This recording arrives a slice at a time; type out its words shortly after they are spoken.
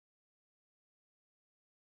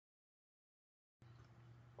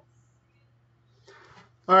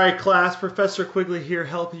All right, class, Professor Quigley here,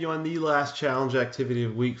 helping you on the last challenge activity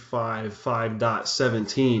of week 5,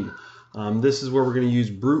 5.17. This is where we're going to use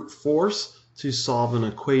brute force to solve an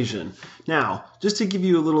equation. Now, just to give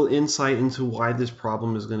you a little insight into why this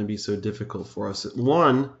problem is going to be so difficult for us.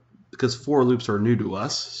 One, because for loops are new to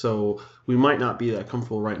us, so we might not be that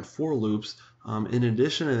comfortable writing for loops. In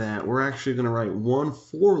addition to that, we're actually going to write one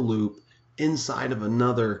for loop inside of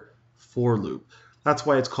another for loop. That's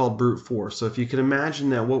why it's called brute force. So if you can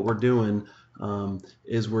imagine that what we're doing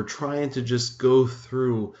is we're trying to just go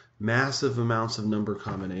through massive amounts of number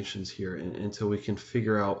combinations here until we can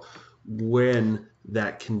figure out when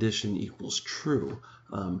that condition equals true.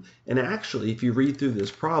 And actually, if you read through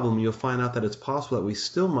this problem, you'll find out that it's possible that we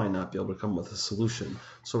still might not be able to come up with a solution.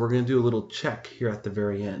 So we're going to do a little check here at the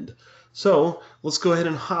very end. So let's go ahead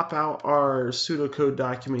and hop out our pseudocode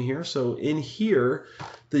document here. So in here,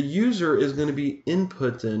 the user is going to be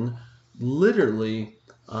inputting literally,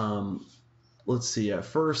 let's see, at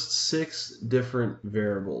first 6 different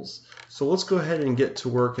variables. So let's go ahead and get to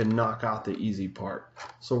work and knock out the easy part.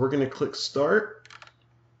 So we're going to click Start.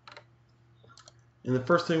 And the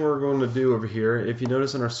first thing we're going to do over here, if you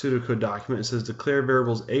notice in our pseudocode document, it says declare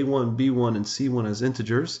variables A1, B1, and C1 as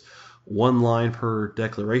integers. 1 line per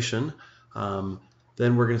declaration.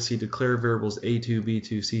 Then we're going to see declare variables A2,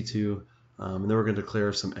 B2, C2, and then we're going to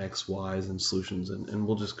declare some X, Y's, and solutions, and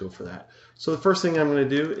we'll just go for that. So the first thing I'm going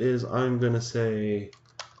to do is I'm going to say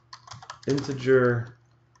integer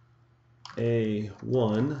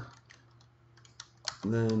A1,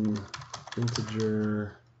 then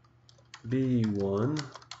integer B1,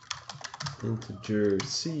 integer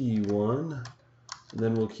C1, and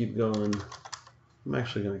then we'll keep going. I'm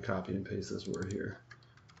actually going to copy and paste this word here.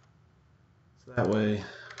 So that way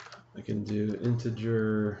I can do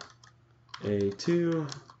integer A2,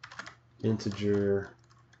 integer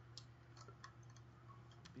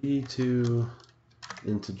B2,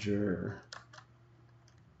 integer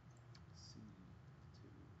C2.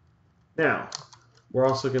 Now, we're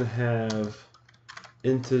also going to have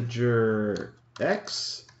integer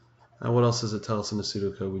X. Now, what else does it tell us in the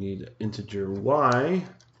pseudocode? We need integer Y.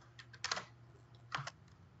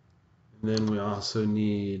 And then we also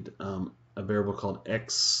need a variable called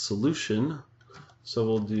X solution. So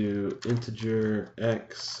we'll do integer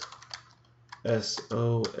X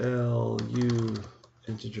SOLU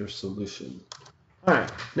integer solution. All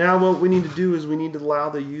right, now what we need to do is we need to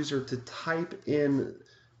allow the user to type in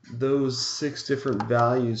those 6 different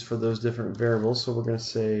values for those different variables. So we're going to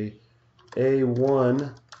say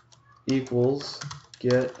A1 equals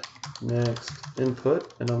get next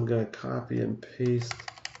input, and I'm going to copy and paste.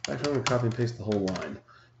 Actually, I'm going to copy and paste the whole line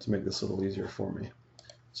to make this a little easier for me.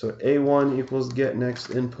 So A1 equals get next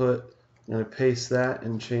input. I'm going to paste that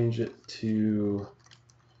and change it to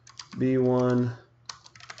B1.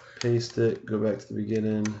 Paste it, go back to the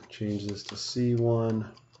beginning, change this to C1.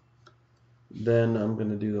 Then I'm going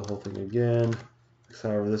to do the whole thing again.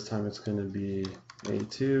 However, this time it's going to be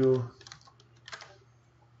A2.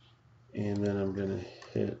 And then I'm going to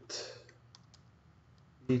hit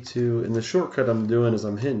B2. And the shortcut I'm doing is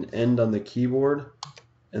I'm hitting end on the keyboard,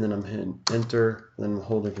 and then I'm hitting enter, and then I'm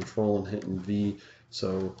holding control and hitting V.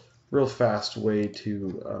 So real fast way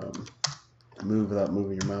to move without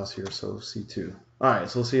moving your mouse here. So C2. All right,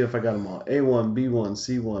 so let's see if I got them all. A1, B1,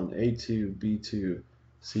 C1, A2, B2,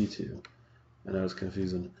 C2. I know it's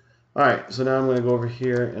confusing. All right, so now I'm going to go over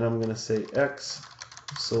here and I'm going to say X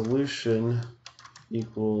solution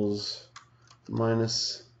equals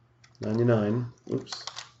minus 99. Oops.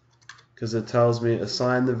 Because it tells me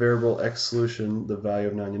assign the variable X solution the value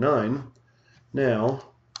of 99. Now,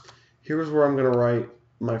 here's where I'm going to write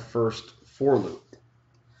my first for loop.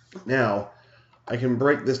 Now, I can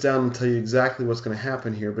break this down and tell you exactly what's going to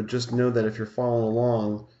happen here, but just know that if you're following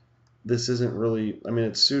along, this isn't really, I mean,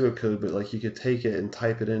 it's pseudocode, but like you could take it and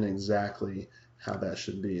type it in exactly how that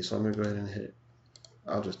should be. So I'm going to go ahead and hit,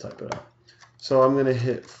 I'll just type it out. So I'm going to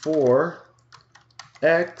hit for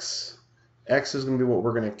X. X is going to be what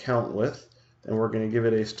we're going to count with, and we're going to give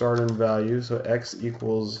it a starting value. So X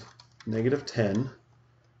equals -10. Then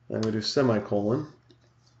I'm going to do semicolon.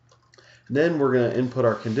 Then we're going to input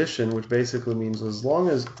our condition, which basically means as long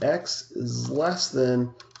as X is less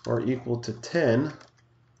than or equal to 10,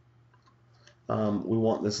 we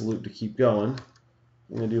want this loop to keep going.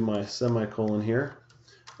 I'm going to do my semicolon here.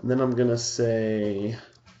 And then I'm going to say,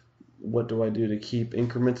 what do I do to keep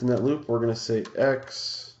incrementing that loop? We're going to say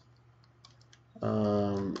X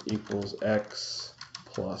equals X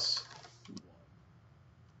plus 1.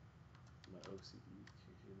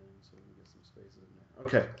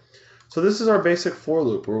 Okay. So this is our basic for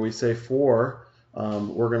loop where we say for,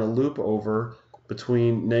 we're going to loop over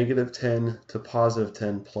between -10 to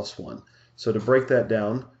 +10 plus 1. So to break that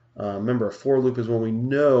down, remember a for loop is when we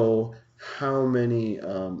know how many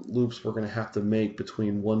loops we're going to have to make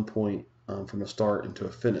between one point from a start into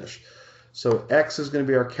a finish. So x is going to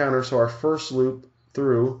be our counter, so our first loop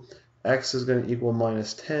through, x is going to equal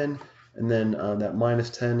 -10, and then that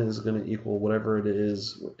 -10 is going to equal whatever it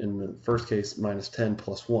is, in the first case, -10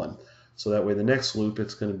 plus 1. So that way the next loop,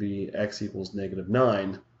 it's going to be x equals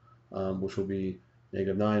 -9, which will be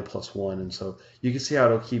 -9 plus 1. And so you can see how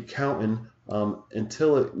it'll keep counting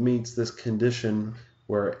until it meets this condition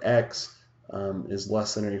where x is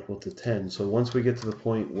less than or equal to 10. So once we get to the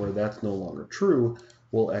point where that's no longer true,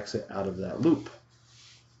 we'll exit out of that loop.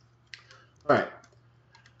 All right.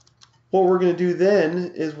 What we're going to do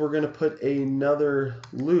then is we're going to put another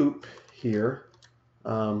loop here,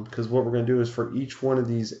 because what we're going to do is for each one of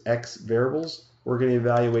these x variables, we're going to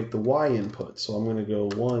evaluate the y input. So I'm going to go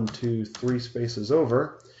 1, 2, 3 spaces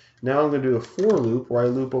over. Now I'm going to do a for loop where I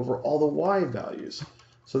loop over all the y values.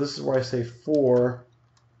 So this is where I say for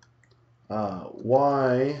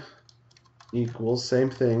y equals, same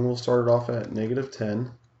thing, we'll start it off at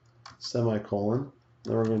 -10, semicolon.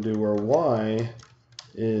 Then we're going to do where y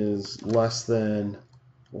is less than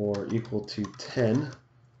or equal to 10,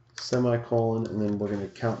 semicolon, and then we're going to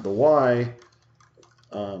count the y.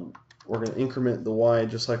 We're going to increment the y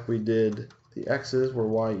just like we did the x's, where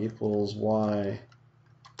y equals y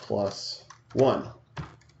plus 1.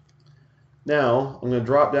 Now I'm going to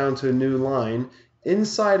drop down to a new line.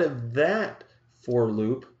 Inside of that for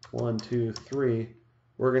loop, 1, 2, 3,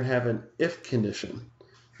 we're going to have an if condition.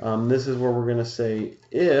 This is where we're going to say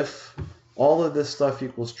if all of this stuff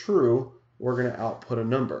equals true, we're going to output a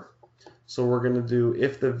number. So we're going to do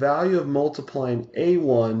if the value of multiplying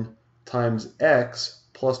a1 times x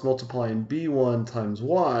plus multiplying b1 times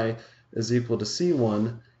y is equal to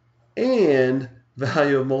c1, and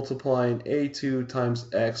value of multiplying a2 times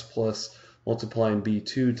x plus multiplying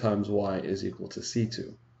b2 times y is equal to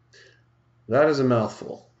c2. That is a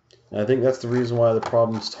mouthful. And I think that's the reason why the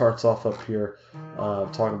problem starts off up here,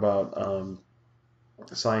 talking about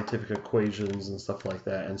scientific equations and stuff like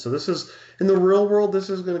that. And so this is, in the real world, this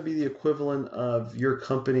is going to be the equivalent of your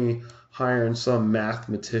company hiring some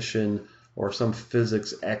mathematician or some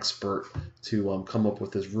physics expert to come up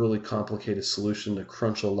with this really complicated solution to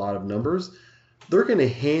crunch a lot of numbers. They're going to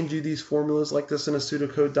hand you these formulas like this in a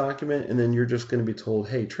pseudocode document, and then you're just going to be told,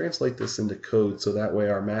 hey, translate this into code so that way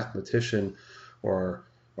our mathematician or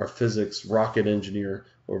our physics rocket engineer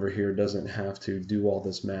over here doesn't have to do all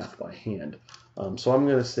this math by hand. So I'm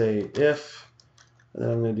going to say if, and then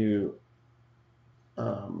I'm going to do,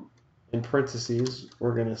 in parentheses,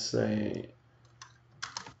 we're going to say,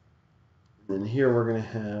 and here we're going to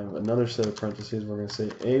have another set of parentheses. We're going to say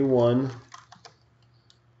a1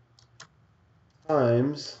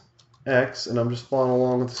 times x, and I'm just following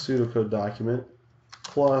along with the pseudocode document,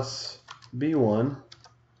 plus b1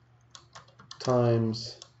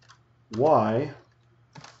 times y,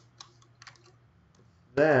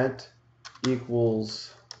 that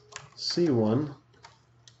equals c1,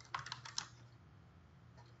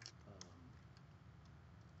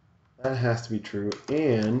 that has to be true,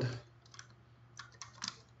 and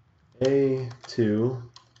a2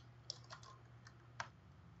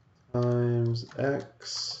 times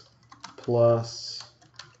x plus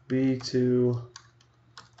b2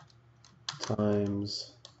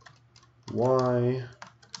 times y,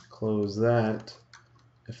 close that,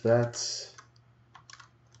 if that's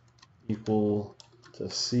equal to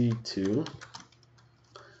c2.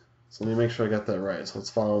 So let me make sure I got that right. So let's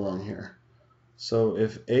follow along here. So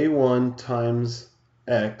if a1 times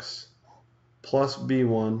x plus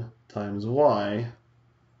b1 times y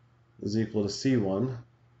is equal to c1,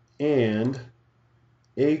 and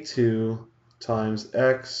a2 times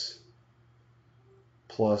x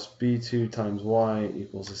plus b2 times y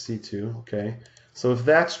equals to c2, okay? So if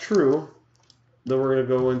that's true, then we're going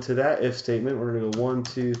to go into that if statement. We're going to go 1,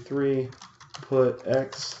 2, 3, put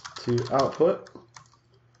x to output.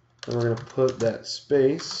 And we're going to put that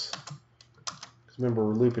space, because remember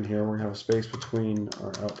we're looping here, we're going to have a space between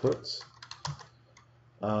our outputs.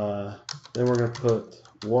 Then we're going to put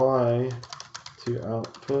y to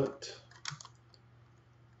output.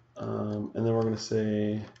 And then we're going to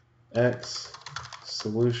say x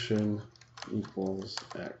solution equals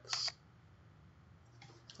x.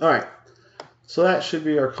 All right. So that should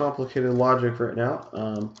be our complicated logic right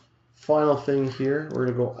now. Final thing here, we're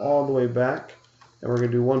going to go all the way back, and we're going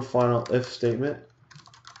to do one final if statement.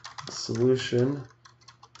 Solution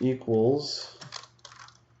equals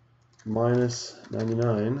minus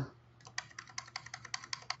 99.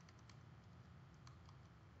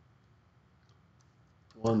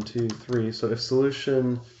 1, 2, 3. So if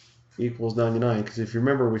solution equals 99, because if you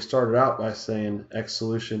remember, we started out by saying x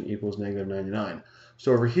solution equals negative 99.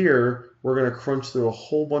 So over here, we're going to crunch through a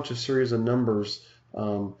whole bunch of series of numbers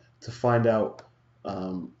to find out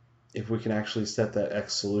if we can actually set that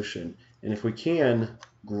x solution. And if we can,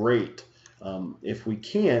 great. If we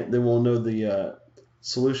can't, then we'll know the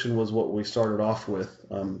solution was what we started off with.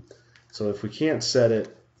 So if we can't set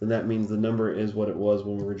it, then that means the number is what it was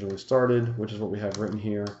when we originally started, which is what we have written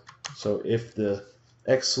here. So if the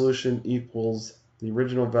x solution equals the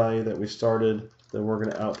original value that we started, then we're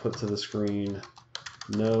going to output to the screen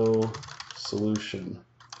no solution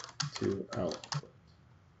to output.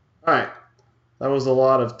 All right, that was a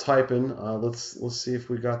lot of typing. Let's see if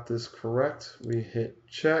we got this correct. We hit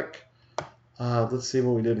check. Let's see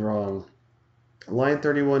what we did wrong. Line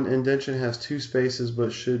 31 indentation has 2 spaces,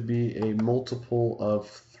 but should be a multiple of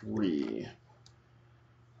 3.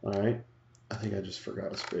 All right, I think I just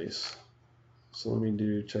forgot a space. So let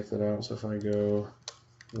me check that out. So if I go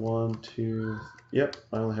 1, 2, yep,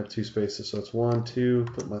 I only have 2 spaces. So it's 1, 2,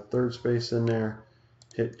 put my 3rd space in there,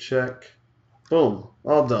 hit check, boom,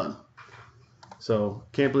 all done. So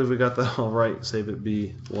can't believe we got that all right, save it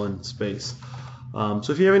be 1 space.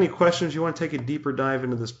 So if you have any questions, you want to take a deeper dive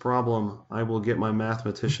into this problem, I will get my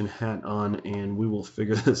mathematician hat on and we will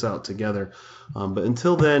figure this out together. But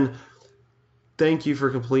until then, thank you for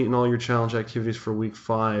completing all your challenge activities for week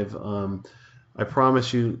 5. I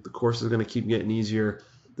promise you the course is going to keep getting easier.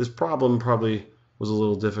 This problem probably was a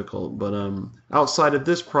little difficult, but outside of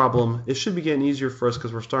this problem, it should be getting easier for us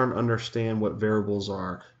because we're starting to understand what variables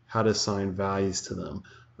are, how to assign values to them,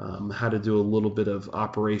 how to do a little bit of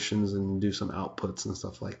operations and do some outputs and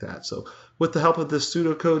stuff like that. So with the help of this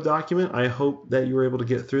pseudocode document, I hope that you were able to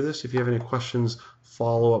get through this. If you have any questions,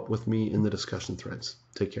 follow up with me in the discussion threads.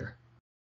 Take care.